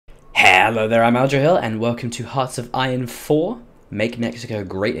Hello there, I'm Alger Hill, and welcome to Hearts of Iron 4, Make Mexico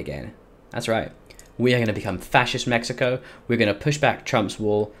Great Again. That's right, we are going to become fascist Mexico, we're going to push back Trump's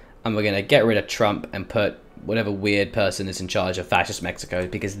wall, and we're going to get rid of Trump and put whatever weird person is in charge of fascist Mexico,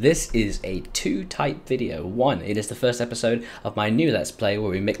 because this is a two-type video. One, it is the first episode of my new Let's Play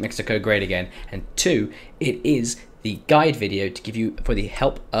where we make Mexico great again, and two, it is the guide video to give you for the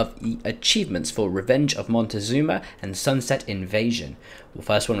help of the achievements for Revenge of Montezuma and Sunset Invasion. The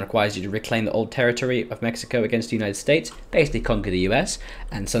first one requires you to reclaim the old territory of Mexico against the United States, basically conquer the US,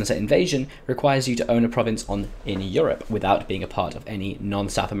 and Sunset Invasion requires you to own a province in Europe without being a part of any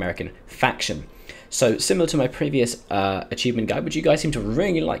non-South American faction. So similar to my previous achievement guide, which you guys seem to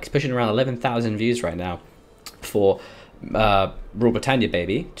really like, it's pushing around 11,000 views right now for Rule Britannia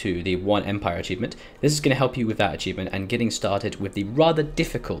Baby to the One Empire achievement. This is going to help you with that achievement and getting started with the rather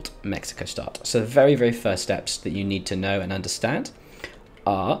difficult Mexico start. So the very first steps that you need to know and understand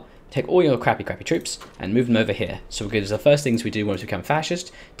are take all your crappy troops and move them over here. So because the first things we do once we become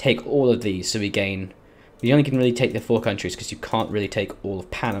fascist, take all of these so we only can really take the 4 countries because you can't really take all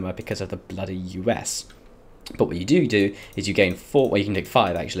of Panama because of the bloody US. But what you do is you gain 4, well you can take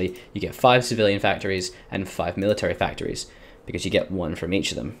 5 actually, you get 5 civilian factories and 5 military factories because you get 1 from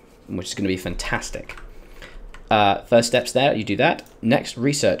each of them, which is going to be fantastic. First steps there, you do that. Next,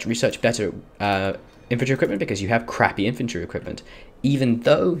 research better infantry equipment because you have crappy infantry equipment. Even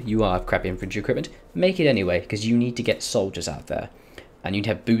though you have crappy infantry equipment, make it anyway because you need to get soldiers out there. And you'd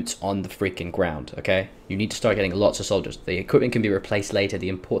have boots on the freaking ground, okay? You need to start getting lots of soldiers. The equipment can be replaced later. The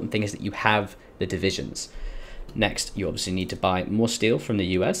important thing is that you have the divisions. Next, you obviously need to buy more steel from the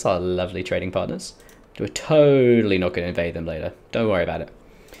US, our lovely trading partners. We're totally not going to invade them later. Don't worry about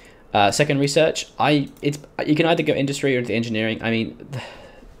it. Second, research. You can either go industry or into engineering. I mean,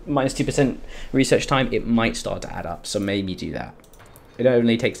 minus 2% research time, it might start to add up. So maybe do that. It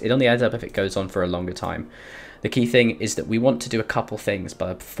only adds up if it goes on for a longer time. The key thing is that we want to do a couple things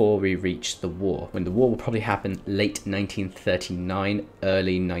before we reach the war, when the war will probably happen late 1939,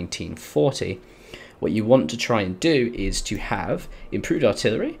 early 1940. What you want to try and do is to have improved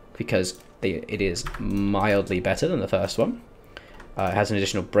artillery, because it is mildly better than the first one. It has an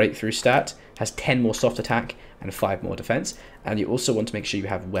additional breakthrough stat, has 10 more soft attack and 5 more defense. And you also want to make sure you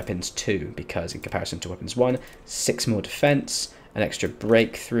have weapons too, because in comparison to weapons 1, 6 more defense, an extra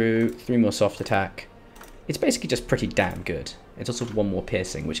breakthrough, 3 more soft attack. It's basically just pretty damn good. It's also 1 more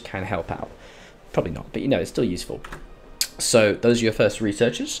piercing, which can help out. Probably not, but you know, it's still useful. So those are your first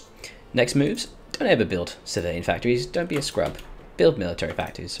researchers. Next moves, don't ever build civilian factories. Don't be a scrub. Build military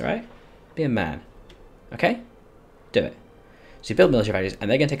factories, alright? Be a man. Okay? Do it. So you build military factories, and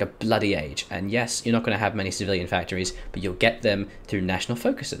they're going to take a bloody age. And yes, you're not going to have many civilian factories, but you'll get them through national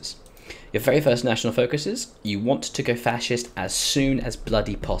focuses. Your very first national focuses, you want to go fascist as soon as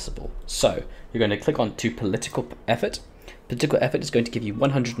bloody possible. So you're going to click on to political effort. Political effort is going to give you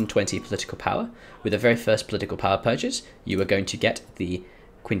 120 political power. With the very first political power purchase, you are going to get the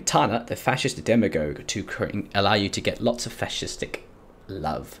Quintana, the fascist demagogue, to allow you to get lots of fascistic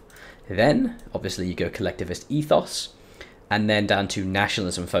love. Then, obviously, you go collectivist ethos, and then down to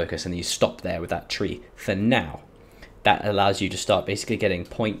nationalism focus, and you stop there with that tree for now. That allows you to start basically getting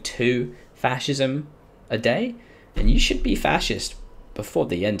 0.2 fascism a day, and you should be fascist before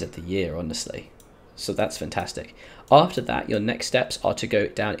the end of the year, honestly. So that's fantastic. After that, your next steps are to go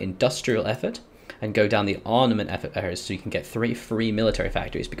down industrial effort and go down the armament effort areas so you can get 3 free military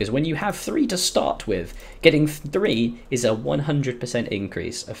factories, because when you have 3 to start with, getting 3 is a 100%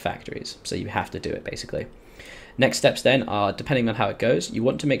 increase of factories. So you have to do it basically. Next steps then are, depending on how it goes, you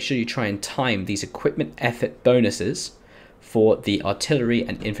want to make sure you try and time these equipment effort bonuses for the artillery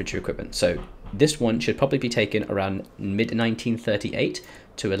and infantry equipment. So this one should probably be taken around mid-1938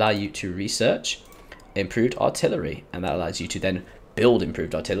 to allow you to research improved artillery, and that allows you to then build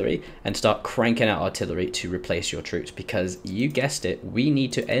improved artillery and start cranking out artillery to replace your troops, because you guessed it, we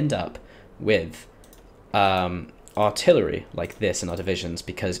need to end up with artillery like this in our divisions,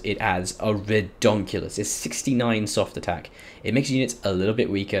 because it adds a redonkulous, it's 69 soft attack. It makes units a little bit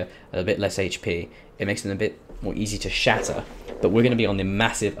weaker, a little bit less HP. It makes them a bit more easy to shatter, but we're going to be on the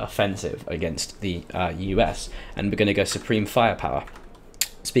massive offensive against the US, and we're going to go supreme firepower.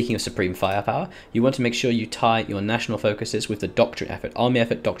 Speaking of supreme firepower, you want to make sure you tie your national focuses with the doctrine effort. Army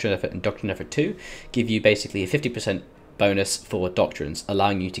effort, doctrine effort, and doctrine effort 2 give you basically a 50% bonus for doctrines,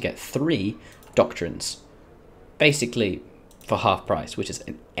 allowing you to get 3 doctrines, basically for half price, which is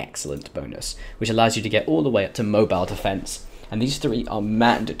an excellent bonus, which allows you to get all the way up to mobile defense. And these 3 are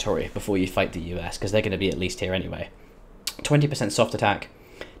mandatory before you fight the US, because they're going to be at least here anyway. 20% soft attack,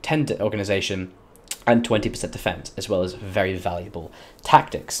 10 organization, and 20% defense, as well as very valuable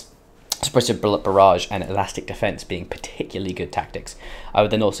tactics. suppressive barrage and elastic defense being particularly good tactics. I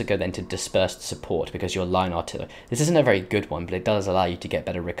would then also go then to dispersed support, because your line artillery, this isn't a very good one, but it does allow you to get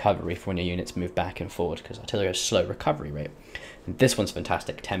better recovery for when your units move back and forward, because artillery has slow recovery rate. And this one's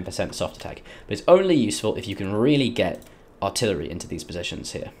fantastic, 10% soft attack, but it's only useful if you can really get artillery into these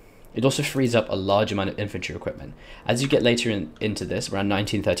positions here. It also frees up a large amount of infantry equipment. As you get later into this, around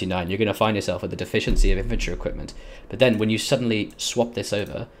 1939, you're going to find yourself with a deficiency of infantry equipment. But then when you suddenly swap this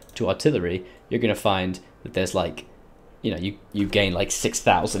over to artillery, you're going to find that there's like, you know, you gain like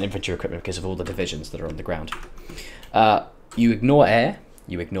 6,000 infantry equipment because of all the divisions that are on the ground. You ignore air,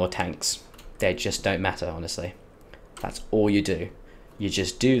 you ignore tanks. They just don't matter, honestly. That's all you do. You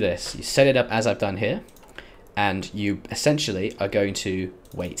just do this. You set it up as I've done here, and you essentially are going to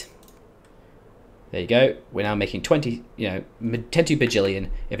wait. There you go. We're now making 10 to bajillion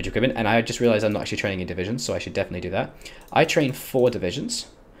infantry equipment, and I just realized I'm not actually training in divisions, so I should definitely do that. I train 4 divisions,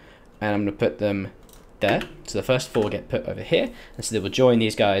 and I'm going to put them there. So the first 4 get put over here, and so they will join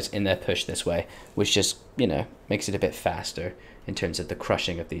these guys in their push this way, which just, you know, makes it a bit faster in terms of the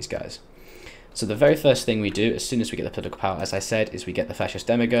crushing of these guys. So the very first thing we do as soon as we get the political power, as I said, is we get the fascist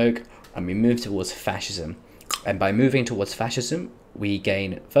demagogue, and we move towards fascism. And by moving towards fascism, we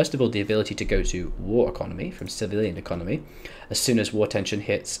gain, first of all, the ability to go to war economy from civilian economy as soon as war tension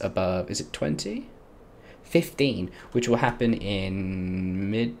hits above, is it 20? 15, which will happen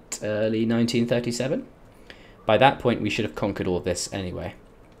in early 1937. By that point, we should have conquered all of this anyway.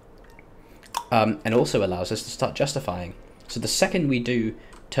 And also allows us to start justifying. So the second we do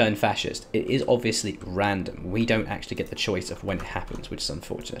turn fascist, it is obviously random. We don't actually get the choice of when it happens, which is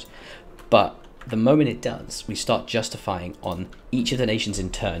unfortunate. But the moment it does, we start justifying on each of the nations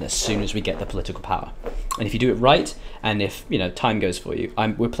in turn as soon as we get the political power. And if you do it right, and if, you know, time goes for you,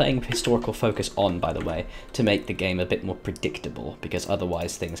 we're playing historical focus on, by the way, to make the game a bit more predictable, because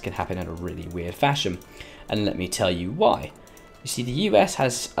otherwise things can happen in a really weird fashion. And let me tell you why. You see, the US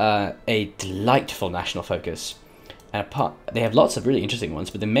has a delightful national focus. And they have lots of really interesting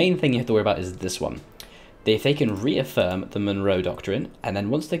ones, but the main thing you have to worry about is this one. If they can reaffirm the Monroe Doctrine, and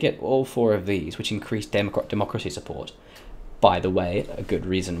then once they get all 4 of these, which increase democracy support, by the way, a good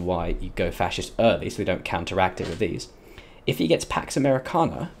reason why you go fascist early, so they don't counteract it with these. If he gets Pax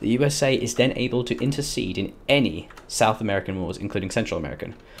Americana, the USA is then able to intercede in any South American wars, including Central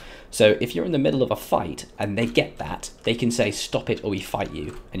American. So if you're in the middle of a fight, and they get that, they can say, stop it or we fight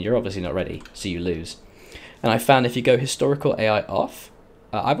you, and you're obviously not ready, so you lose. And I found if you go historical AI off,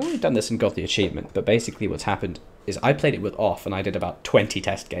 I've already done this and got the achievement, but basically what's happened is I played it with off, and I did about 20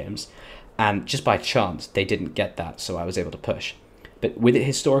 test games, and just by chance, they didn't get that, so I was able to push. But with the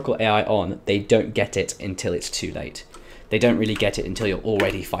historical AI on, they don't get it until it's too late. They don't really get it until you're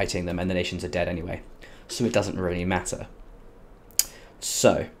already fighting them and the nations are dead anyway. So it doesn't really matter.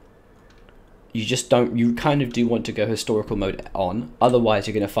 So you kind of do want to go historical mode on, otherwise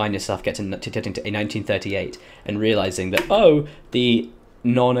you're going to find yourself getting to a 1938 and realizing that, oh, the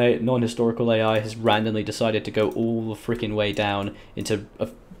non-historical AI has randomly decided to go all the freaking way down into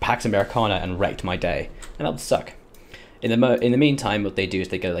Pax Americana and wrecked my day, and that would suck. In the meantime, what they do is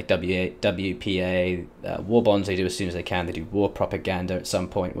they go like WPA, war bonds they do as soon as they can. They do war propaganda at some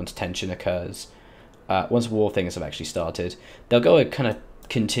point once tension occurs. Once war things have actually started, they'll go a kind of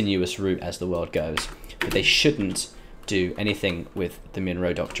continuous route as the world goes, but they shouldn't do anything with the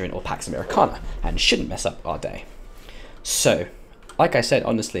Monroe Doctrine or Pax Americana, and shouldn't mess up our day. So, like I said,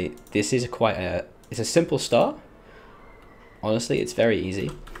 honestly, this is it's a simple start. Honestly, it's very easy.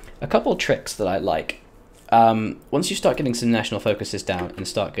 A couple tricks that I like. Once you start getting some national focuses down and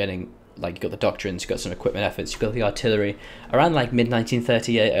start getting, like, you've got the doctrines, you've got some equipment efforts, you've got the artillery, around like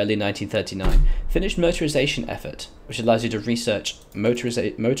mid-1938, early 1939, finish motorization effort, which allows you to research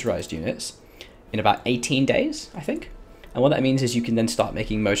motorized units in about 18 days, I think. And what that means is you can then start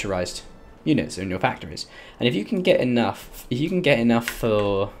making motorized units in your factories. And if you can get enough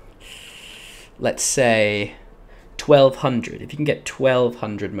for, let's say, 1,200, if you can get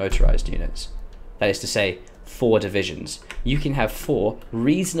 1,200 motorized units, that is to say 4 divisions, you can have 4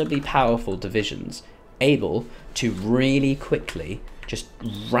 reasonably powerful divisions able to really quickly just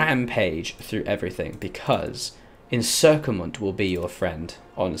rampage through everything, because encirclement will be your friend,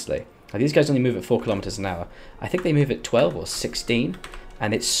 honestly. Now, these guys only move at 4 kilometers an hour. I think they move at 12 or 16,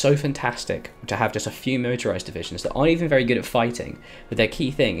 and it's so fantastic to have just a few motorized divisions that aren't even very good at fighting, but their key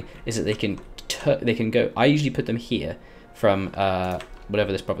thing is that they can go, I usually put them here from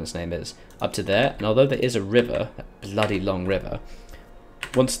whatever this province name is, up to there, and although there is a river, that bloody long river,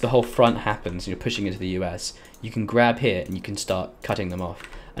 once the whole front happens and you're pushing into the US, you can grab here and you can start cutting them off.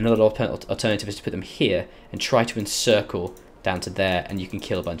 Another alternative is to put them here and try to encircle down to there, and you can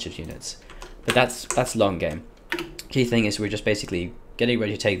kill a bunch of units. But that's long game. Key thing is we're just basically getting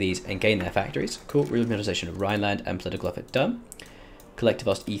ready to take these and gain their factories. Cool. Remilitarization of Rhineland and political effort done.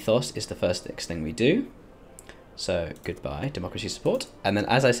 Collectivist ethos is the next thing we do. So goodbye, democracy support. And then,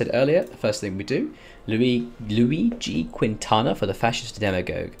 as I said earlier, the first thing we do, Luigi Quintana for the fascist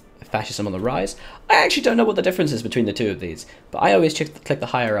demagogue. Fascism on the rise. I actually don't know what the difference is between the two of these, but I always click the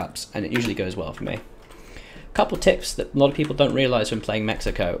higher ups, and it usually goes well for me. Couple tips that a lot of people don't realize when playing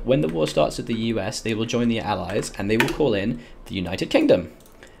Mexico. When the war starts with the US, they will join the Allies, and they will call in the United Kingdom.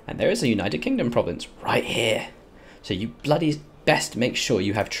 And there is a United Kingdom province right here. So you bloody best make sure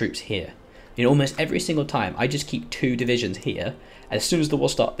you have troops here. You know, almost every single time, I just keep 2 divisions here. As soon as the war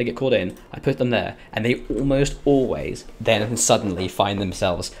starts, they get called in, I put them there, and they almost always then suddenly find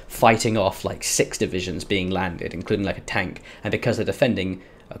themselves fighting off like 6 divisions being landed, including like a tank. And because they're defending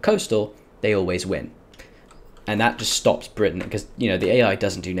a coastal, they always win. And that just stops Britain, because, you know, the AI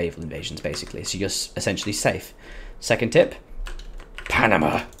doesn't do naval invasions, basically, so you're essentially safe. Second tip,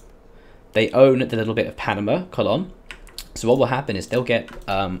 Panama. They own the little bit of Panama, Colon. So what will happen is they'll get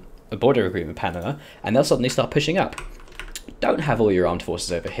a border agreement with Panama, and they'll suddenly start pushing up. Don't have all your armed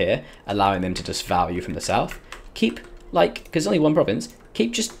forces over here, allowing them to just value you from the south. Keep, like, because only one province,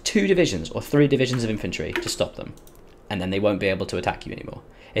 keep just 2 divisions or 3 divisions of infantry to stop them. And then they won't be able to attack you anymore.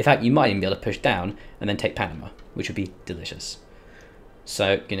 In fact, you might even be able to push down and then take Panama, which would be delicious.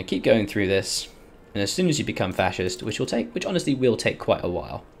 So, going to keep going through this, and as soon as you become fascist, which honestly will take quite a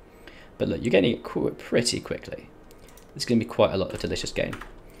while. But look, you're getting it pretty quickly. It's going to be quite a lot of delicious gain.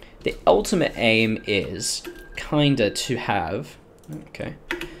 The ultimate aim is kinda to have,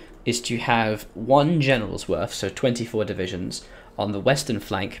 to have 1 general's worth, so 24 divisions, on the western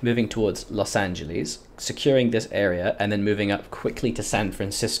flank, moving towards Los Angeles, securing this area, and then moving up quickly to San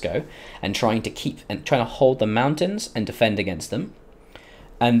Francisco, and trying to hold the mountains and defend against them,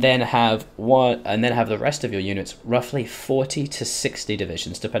 and then have the rest of your units, roughly 40 to 60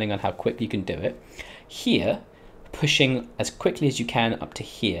 divisions, depending on how quickly you can do it, here, pushing as quickly as you can up to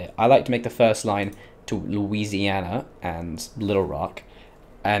here. I like to make the first line to Louisiana and Little Rock,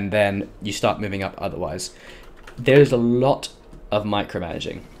 and then you start moving up otherwise. There's a lot of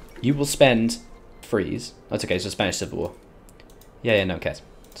micromanaging. You will spend freeze. That's okay, it's the Spanish Civil War. Yeah, no one cares.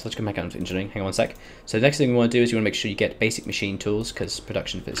 So let's go back on to engineering. Hang on one sec. So the next thing we want to do is you want to make sure you get basic machine tools, because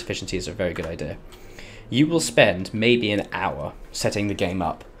production efficiency is a very good idea. You will spend maybe an hour setting the game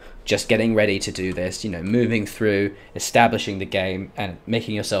up, just getting ready to do this, you know, moving through, establishing the game, and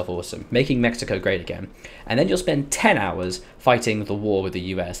making yourself awesome, making Mexico great again. And then you'll spend 10 hours fighting the war with the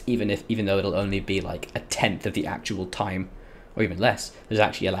US, even though it'll only be like a 10th of the actual time, or even less, there's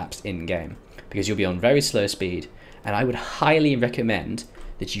actually elapsed in-game, because you'll be on very slow speed. And I would highly recommend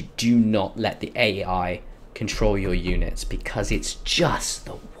that you do not let the AI control your units, because it's just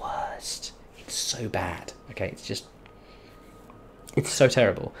the worst. It's so bad, okay? It's so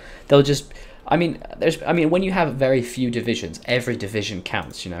terrible. They'll just, when you have very few divisions, every division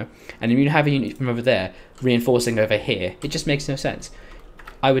counts, you know? And when you have a unit from over there reinforcing over here, it just makes no sense.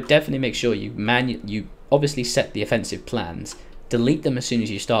 I would definitely make sure you obviously set the offensive plans, delete them as soon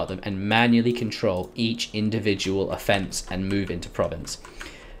as you start them, and manually control each individual offense and move into province.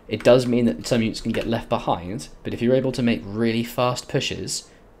 It does mean that some units can get left behind, but if you're able to make really fast pushes,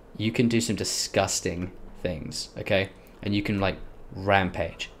 you can do some disgusting things, okay? And you can, like,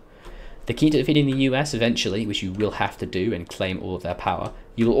 rampage. The key to defeating the US eventually, which you will have to do and claim all of their power,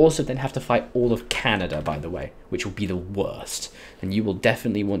 you will also then have to fight all of Canada, by the way, which will be the worst. And you will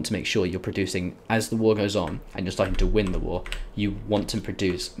definitely want to make sure you're producing, as the war goes on and you're starting to win the war, you want to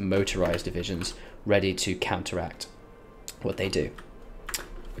produce motorized divisions ready to counteract what they do.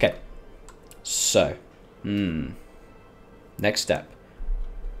 Okay, so, next step.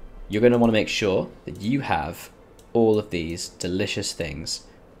 You're going to want to make sure that you have all of these delicious things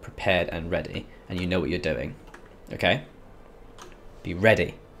prepared and ready, and you know what you're doing, okay? Be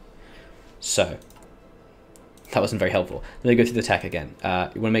ready. So, that wasn't very helpful. Let me go through the tech again. You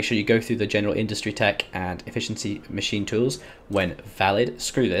want to make sure you go through the general industry tech and efficiency machine tools when valid.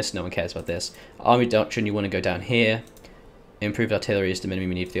 Screw this, no one cares about this. Army doctrine, you want to go down here. Improved artillery is the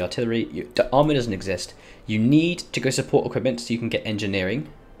minimum you need for the artillery. The army doesn't exist. You need to go support equipment so you can get engineering,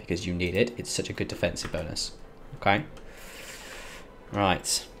 because you need it. It's such a good defensive bonus. Okay?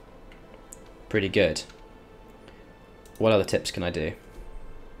 Right. Pretty good. What other tips can I do?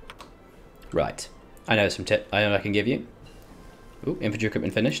 Right. I know some tip I can give you. Ooh, infantry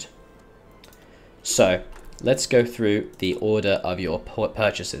equipment finished. So, let's go through the order of your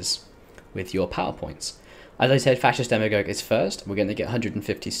purchases with your PowerPoints. As I said, Fascist Demagogue is first. We're going to get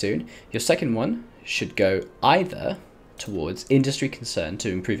 150 soon. Your second one should go either towards industry concern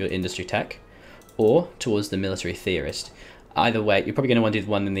to improve your industry tech, or towards the military theorist. Either way, you're probably going to want to do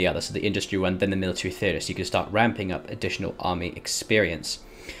one then the other, so the industry one, then the military theorist. You can start ramping up additional army experience.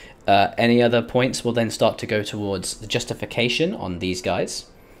 Any other points will then start to go towards the justification on these guys.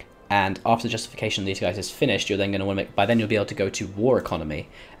 And after the justification on these guys is finished, you're then going to want to make, by then you'll be able to go to war economy.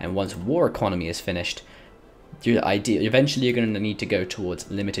 And once war economy is finished, eventually you're going to need to go towards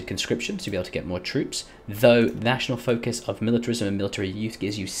limited conscription to be able to get more troops, though national focus of militarism and military youth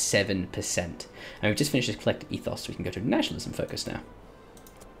gives you 7%. And we've just finished this collective ethos, so we can go to nationalism focus now.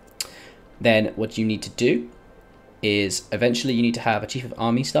 Then what you need to do is eventually you need to have a chief of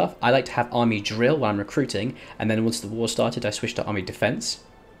army staff. I like to have army drill while I'm recruiting, and then once the war started, I switched to army defense.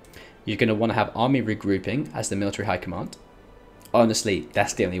 You're going to want to have army regrouping as the military high command. Honestly,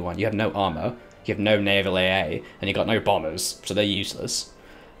 that's the only one. You have no armor, you have no naval AA, and you've got no bombers, so they're useless.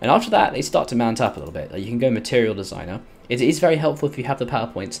 And after that, they start to mount up a little bit. Like, you can go material designer. It is very helpful if you have the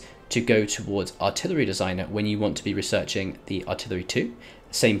PowerPoints to go towards artillery designer when you want to be researching the artillery 2.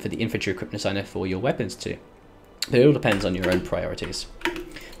 Same for the infantry equipment designer for your weapons 2. But it all depends on your own priorities.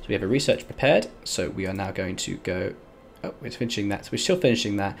 So we have a research prepared, so we are now going to go... Oh, we're finishing that. So we're still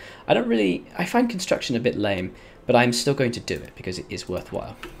finishing that. I find construction a bit lame, but I'm still going to do it because it is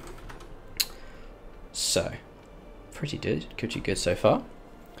worthwhile. So, pretty good so far.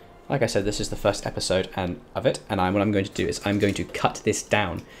 Like I said, this is the first episode of it, and what I'm going to do is I'm going to cut this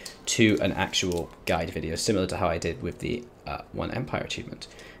down to an actual guide video, similar to how I did with the One Empire achievement,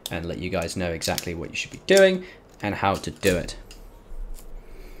 and let you guys know exactly what you should be doing and how to do it.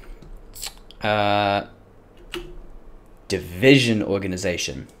 Division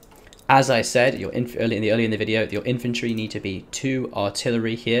organization. As I said, early in the video, your infantry need to be 2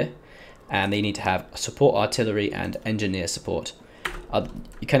 artillery here, and they need to have support artillery and engineer support.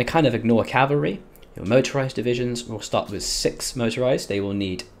 You can kind of ignore cavalry. Your motorized divisions will start with 6 motorized. They will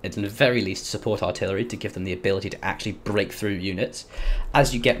need, at the very least, support artillery to give them the ability to actually break through units.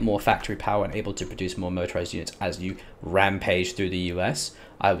 As you get more factory power and able to produce more motorized units as you rampage through the US,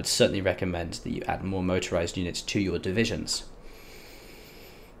 I would certainly recommend that you add more motorized units to your divisions.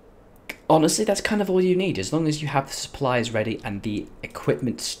 Honestly, that's kind of all you need. As long as you have the supplies ready and the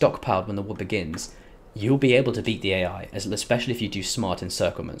equipment stockpiled when the war begins, you'll be able to beat the AI, especially if you do smart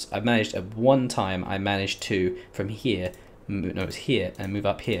encirclements. I've managed, at one time, I managed to, from here, no, it was here, and move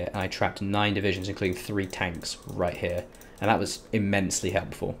up here, and I trapped 9 divisions, including 3 tanks right here. And that was immensely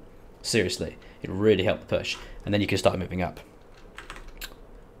helpful. Seriously, it really helped the push. And then you can start moving up.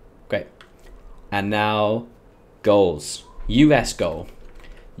 Great. And now, goals. US goal.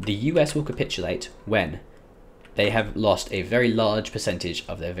 The US will capitulate when they have lost a very large percentage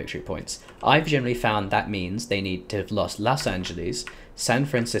of their victory points. I've generally found that means they need to have lost Los Angeles, San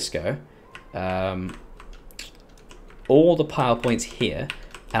Francisco, all the power points here,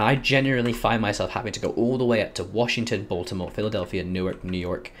 and I generally find myself having to go all the way up to Washington, Baltimore, Philadelphia, Newark, New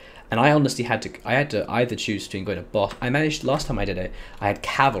York, and I honestly had to either choose between going to Boston. I managed, last time I did it, I had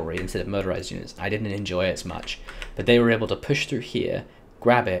cavalry instead of motorized units. I didn't enjoy it as much, but they were able to push through here,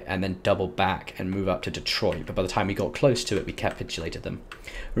 grab it, and then double back and move up to Detroit. But by the time we got close to it, we capitulated them.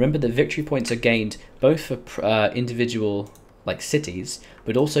 Remember that victory points are gained both for individual cities,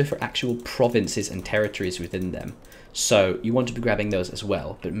 but also for actual provinces and territories within them. So you want to be grabbing those as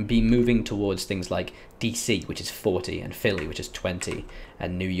well, but be moving towards things like DC, which is 40, and Philly, which is 20,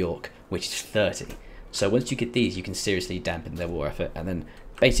 and New York, which is 30. So once you get these, you can seriously dampen their war effort. And then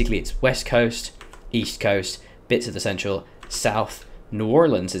basically it's West Coast, East Coast, bits of the Central, South. New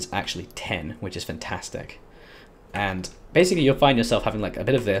Orleans is actually 10, which is fantastic. And basically you'll find yourself having like a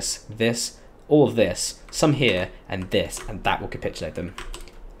bit of this, all of this, some here, and this, and that will capitulate them.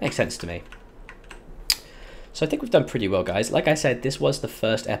 Makes sense to me. So I think we've done pretty well, guys. Like I said, this was the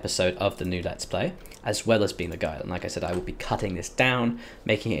first episode of the new Let's Play, as well as being the guide. And like I said, I will be cutting this down,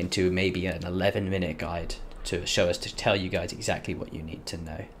 making it into maybe an 11-minute guide to show us, to tell you guys exactly what you need to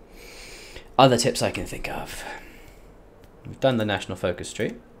know. Other tips I can think of. We've done the national focus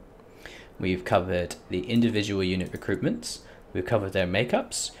tree. We've covered the individual unit recruitments. We've covered their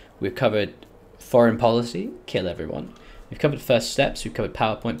makeups. We've covered foreign policy, kill everyone. We've covered first steps. We've covered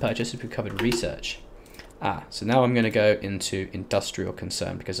PowerPoint purchases. We've covered research. So now I'm going to go into industrial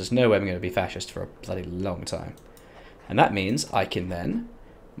concern, because there's no way I'm going to be fascist for a bloody long time. And that means I can then,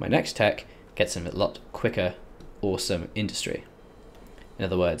 my next tech, get some a lot quicker, awesome industry. In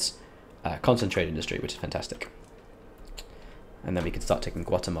other words, concentrate industry, which is fantastic. And then we can start taking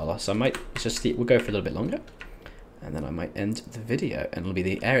Guatemala. So I might we'll go for a little bit longer, and then I might end the video, and it'll be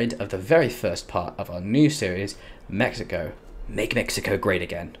the end of the very first part of our new series, Mexico. Make Mexico great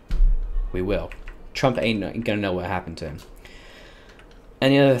again. We will. Trump ain't gonna know what happened to him.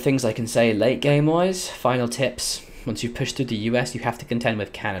 Any other things I can say late game wise? Final tips. Once you've pushed through the US, you have to contend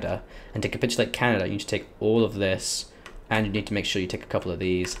with Canada. And to capitulate Canada, you need to take all of this, and you need to make sure you take a couple of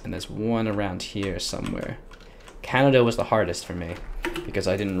these, and there's one around here somewhere. Canada was the hardest for me, because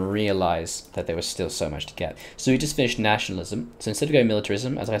I didn't realize that there was still so much to get. So we just finished nationalism. So instead of going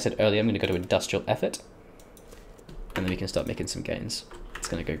militarism, as I said earlier, I'm going to go to industrial effort, and then we can start making some gains. It's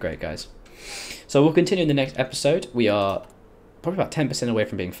going to go great, guys. So we'll continue in the next episode. We are probably about 10% away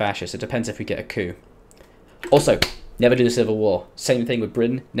from being fascist. It depends if we get a coup. Also, never do the Civil War. Same thing with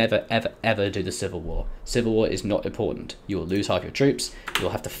Britain. Never, ever, ever do the Civil War. Civil War is not important. You will lose half your troops.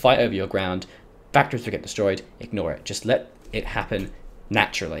 You'll have to fight over your ground. Factories will get destroyed. Ignore it. Just let it happen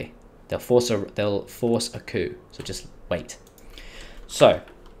naturally. They'll force a coup. So just wait. So,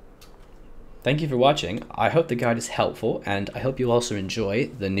 thank you for watching. I hope the guide is helpful, and I hope you also enjoy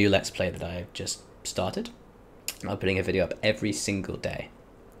the new Let's Play that I've just started. I'm putting a video up every single day,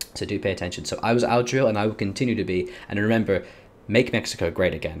 so do pay attention. So I was Aldril, and I will continue to be. And remember, make Mexico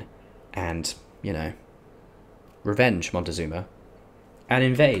great again, and, you know, revenge Montezuma, and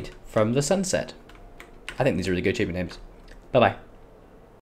invade from the sunset. I think these are really good achievement names. Bye-bye.